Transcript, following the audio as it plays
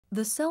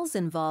The cells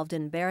involved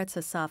in Barrett's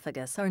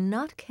esophagus are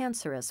not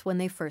cancerous when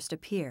they first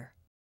appear,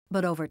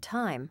 but over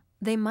time,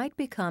 they might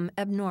become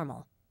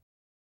abnormal.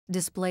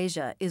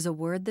 Dysplasia is a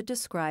word that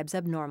describes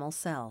abnormal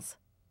cells.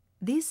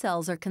 These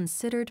cells are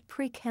considered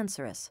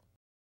precancerous.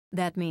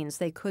 That means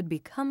they could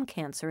become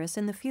cancerous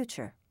in the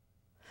future.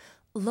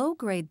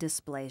 Low-grade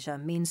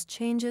dysplasia means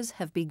changes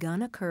have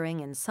begun occurring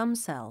in some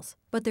cells,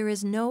 but there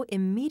is no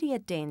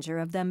immediate danger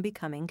of them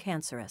becoming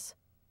cancerous.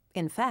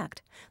 In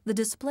fact, the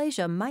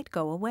dysplasia might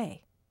go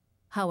away.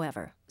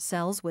 However,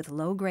 cells with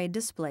low-grade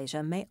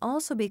dysplasia may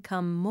also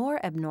become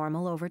more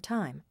abnormal over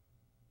time.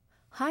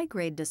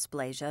 High-grade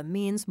dysplasia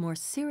means more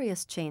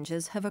serious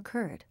changes have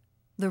occurred.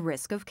 The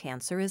risk of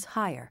cancer is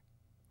higher.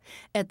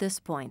 At this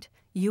point,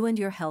 you and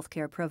your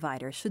healthcare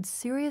provider should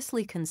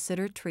seriously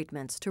consider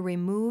treatments to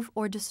remove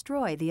or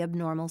destroy the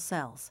abnormal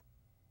cells.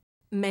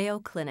 Mayo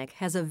Clinic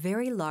has a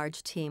very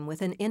large team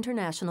with an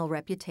international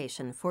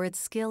reputation for its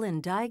skill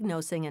in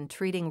diagnosing and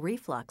treating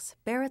reflux,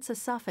 Barrett's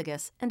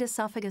esophagus, and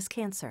esophagus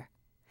cancer.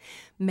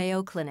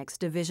 Mayo Clinic's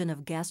Division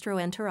of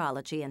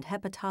Gastroenterology and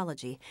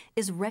Hepatology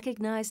is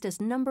recognized as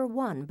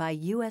 #1 by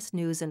U.S.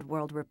 News &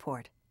 World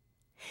Report.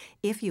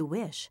 If you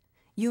wish,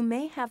 you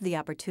may have the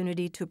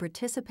opportunity to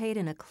participate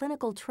in a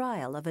clinical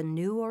trial of a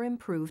new or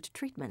improved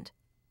treatment.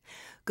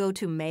 Go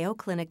to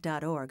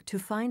mayoclinic.org to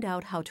find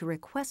out how to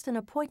request an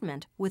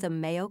appointment with a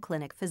Mayo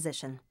Clinic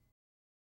physician.